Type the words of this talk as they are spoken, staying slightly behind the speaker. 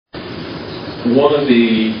one of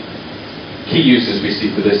the key uses we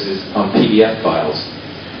see for this is on PDF files.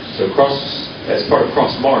 So as part of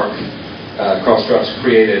CrossMark, CrossRef's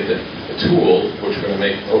created a tool, which we're going to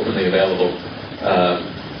make openly available,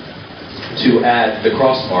 to add the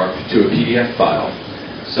CrossMark to a PDF file.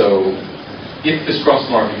 So if this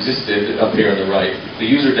CrossMark existed up here on the right, the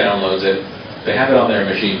user downloads it, they have it on their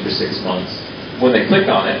machine for 6 months. When they click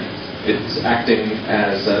on it, it's acting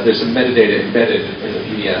as, there's some metadata embedded in the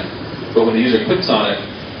PDF, but when the user clicks on it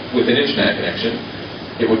with an internet connection,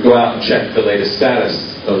 it would go out and check the latest status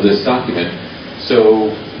of this document.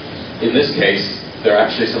 So in this case, there are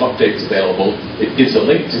actually some updates available. It gives a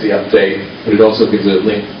link to the update, but it also gives a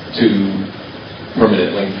link to,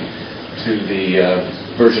 permanent link to the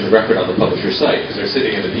version of record on the publisher site, because they're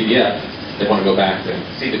sitting in the PDF, they want to go back and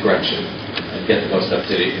see the correction and get the most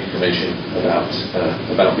up-to-date information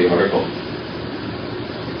about the article.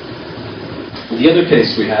 The other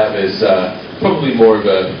case we have is probably more of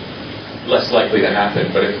a less likely to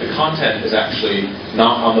happen, but if the content is actually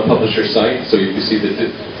not on the publisher site, so you can see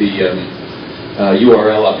the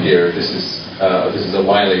URL up here. This is a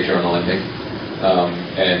Wiley journal, I think,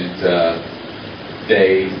 and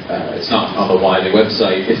it's not on the Wiley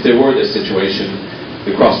website. If there were this situation,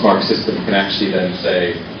 the CrossMark system can actually then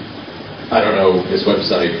say, I don't know, this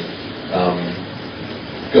website,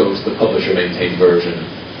 go to the publisher maintained version.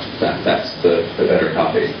 That's the better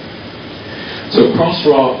copy. So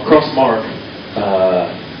CrossMark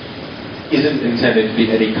isn't intended to be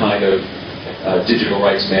any kind of digital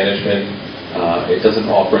rights management. It doesn't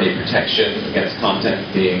offer any protection against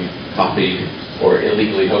content being copied or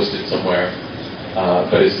illegally hosted somewhere.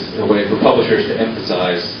 But it's a way for publishers to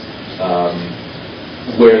emphasize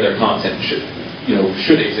where their content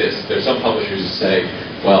should exist. There's some publishers who say,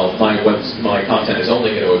 well, my content is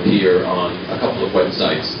only going to appear on a couple of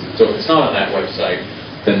websites. So if it's not on that website,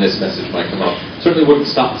 then this message might come up. Certainly wouldn't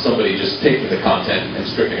stop somebody just taking the content and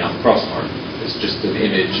stripping out the CrossMark. It's just an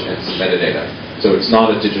image and some metadata. So it's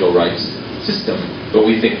not a digital rights system, but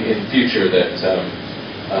we think in future that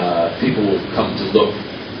people will come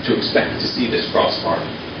to expect to see this CrossMark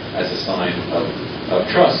as a sign of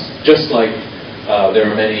trust. Just like there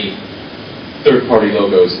are many third-party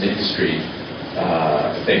logos in industry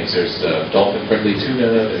things. There's dolphin-friendly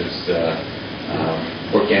tuna, there's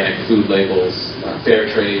organic food labels, fair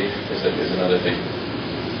trade is another thing.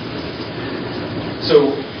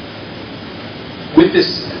 So with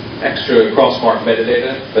this extra CrossMark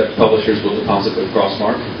metadata that publishers will deposit with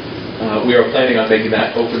CrossMark, we are planning on making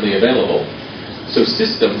that openly available. So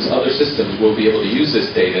other systems will be able to use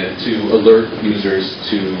this data to alert users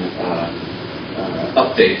to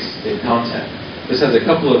updates in content. This has a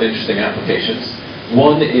couple of interesting applications.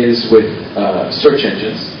 One is with search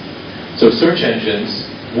engines. So search engines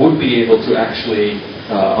would be able to actually,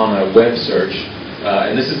 on a web search,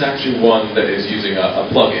 and this is actually one that is using a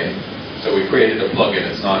plugin. So we created a plugin.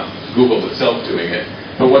 It's not Google itself doing it.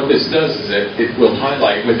 But what this does is it will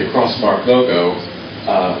highlight with the CrossMark logo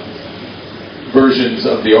versions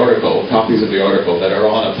of the article, copies of the article that are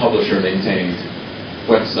on a publisher-maintained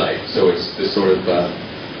website. So it's this sort of,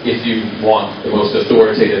 if you want the most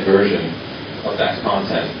authoritative version of that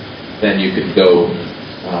content, then you can go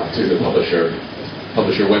to the publisher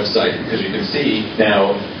website, because you can see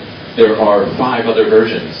now there are 5 other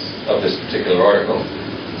versions of this particular article.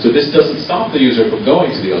 So this doesn't stop the user from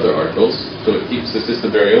going to the other articles, so it keeps the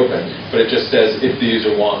system very open, but it just says if the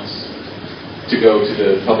user wants to go to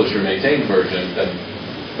the publisher-maintained version, then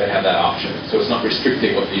they have that option. So it's not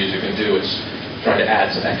restricting what the user can do, it's trying to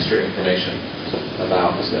add some extra information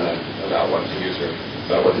about what the user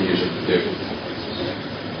can do.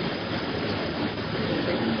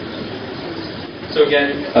 So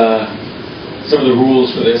again, some of the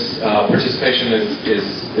rules for this, participation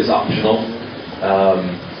is optional.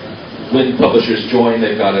 When publishers join,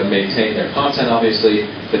 they've got to maintain their content, obviously.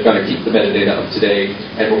 They've got to keep the metadata up to date,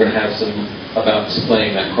 and we're going to have some about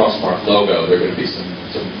displaying that CrossMark logo. There are going to be some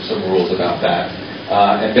rules about that.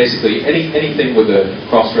 And basically, anything with a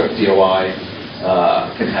CrossRef DOI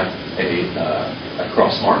can have a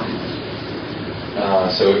CrossMark.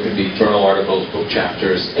 So it could be journal articles, book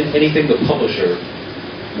chapters, anything the publisher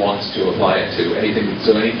wants to apply it to. Any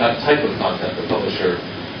type of content the publisher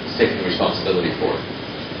is taking responsibility for.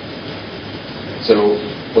 So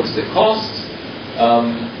what's the cost?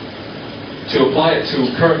 To apply it to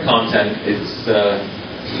current content, it's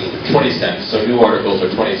 20 cents. So new articles are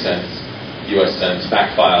 20 cents, US cents.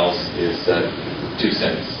 Back files is 2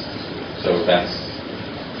 cents. So that's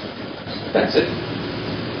it.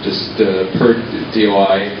 Just per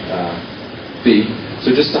DOI fee. So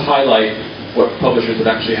just to highlight what publishers would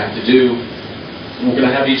actually have to do, we're going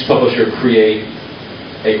to have each publisher create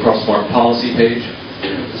a CrossMark policy page.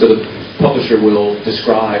 So the publisher will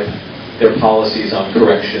describe their policies on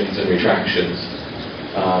corrections and retractions,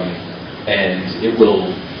 and it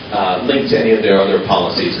will link to any of their other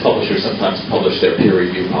policies. Publishers sometimes publish their peer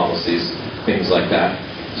review policies, things like that.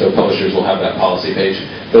 So publishers will have that policy page.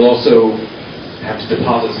 They'll also have to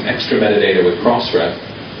deposit some extra metadata with CrossRef.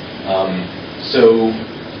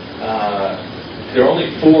 There are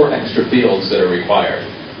only 4 extra fields that are required.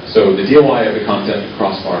 So the DOI of the content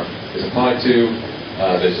CrossMark is applied to,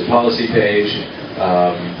 there's a policy page,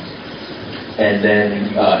 and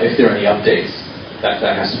then if there are any updates, that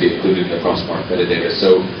has to be included in the CrossMark metadata.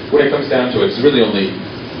 So when it comes down to it, it's really only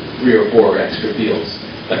 3 or 4 extra fields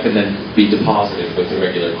that can then be deposited with the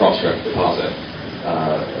regular CrossRef deposit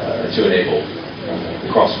to enable the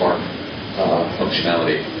CrossMark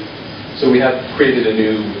functionality. So we have created a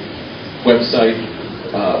new website.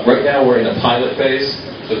 Right now we're in a pilot phase,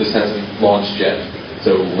 so this hasn't launched yet.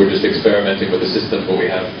 So we're just experimenting with the system, but we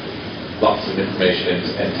have lots of information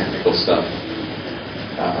and technical stuff.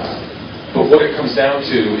 But what it comes down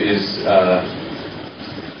to is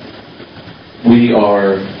we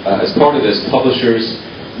are, as part of this, publishers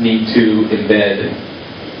need to embed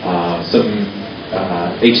some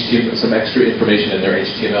extra information in their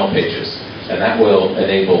HTML pages, and that will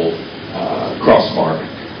enable CrossMark.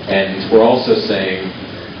 And we're also saying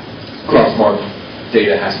CrossMark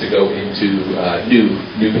data has to go into new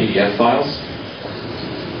PDF files.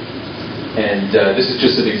 And this is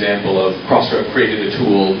just an example of CrossRef created a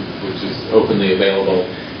tool which is openly available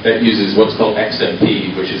that uses what's called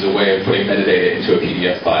XMP, which is a way of putting metadata into a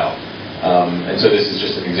PDF file. And so this is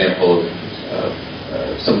just an example of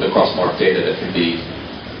some of the CrossMark data that can be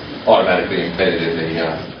automatically embedded in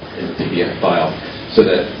the PDF file, so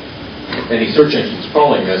that any search engines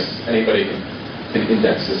crawling this, anybody can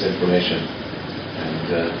index this information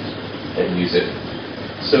and use it.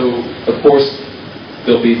 So, of course,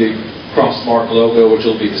 there'll be the CrossMark logo, which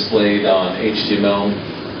will be displayed on HTML,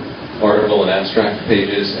 article, and abstract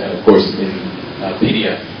pages, and of course in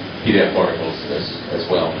PDF articles as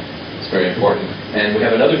well. It's very important. And we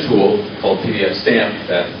have another tool called PDF Stamp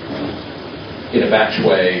that, in a batch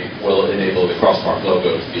way, will enable the CrossMark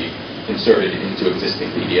logo to be inserted into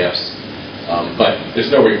existing PDFs. But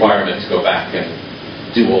there's no requirement to go back and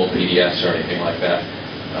do old PDFs or anything like that.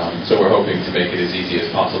 So we're hoping to make it as easy as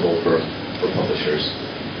possible for publishers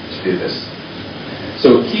to do this.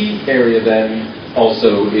 So a key area then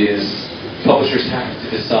also is publishers have to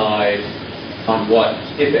decide on what,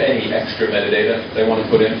 if any, extra metadata they want to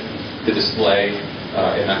put in to display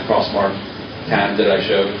in that CrossMark tab that I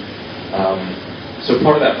showed. So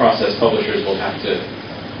part of that process, publishers will have to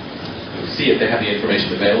see if they have the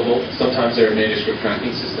information available. Sometimes their manuscript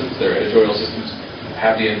tracking systems, their editorial systems,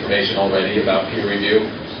 have the information already about peer review,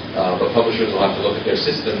 but publishers will have to look at their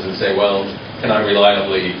systems and say, well, can I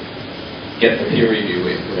reliably get the peer review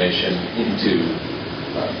information into,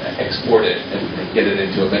 export it and get it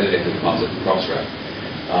into a metadata deposit from CrossRef.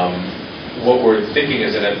 What we're thinking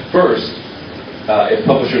is that at first, if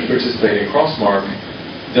publishers participate in CrossMark,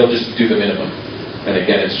 they'll just do the minimum. And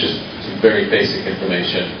again, it's just some very basic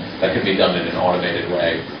information that can be done in an automated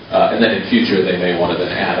way. And then in future, they may want to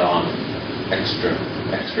then add on extra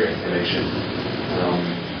information.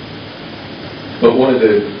 But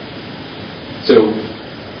so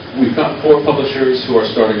we've got 4 publishers who are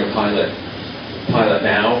starting a pilot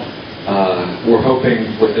now. We're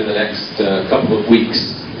hoping within the next couple of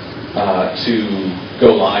weeks to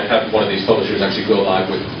go live, have one of these publishers actually go live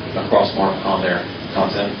with a CrossMark on their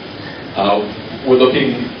content. We're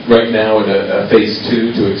looking right now at a phase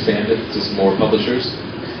 2 to expand it to some more publishers.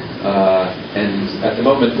 And at the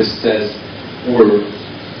moment, this says we're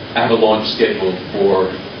at a launch scheduled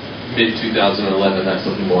for mid-2011. That's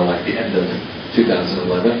looking more like the end of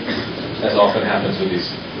 2011. As often happens with these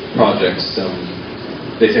projects,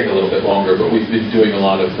 they take a little bit longer, but we've been doing a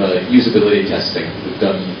lot of usability testing. We've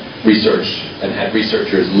done research and had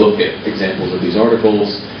researchers look at examples of these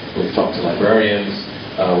articles. We've talked to librarians.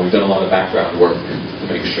 We've done a lot of background work to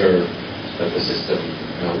make sure that the system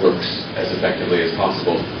works as effectively as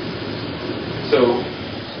possible. So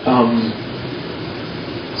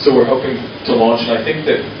we're hoping to launch, and I think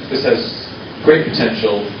that this has great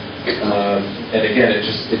potential. And again, it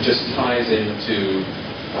just ties into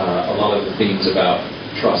a lot of the themes about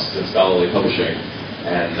trust and scholarly publishing,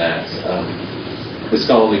 and that the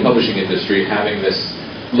scholarly publishing industry having this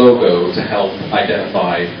logo to help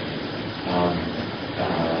identify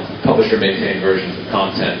publisher-maintained versions of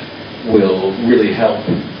content will really help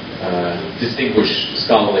distinguish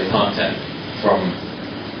scholarly content from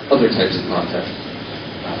other types of content,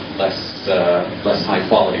 less less high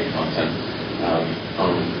quality content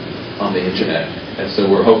on the internet. And so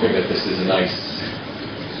we're hoping that this is a nice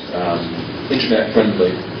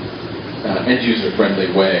internet-friendly,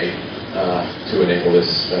 end-user-friendly way to enable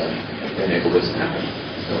this to happen.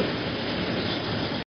 So,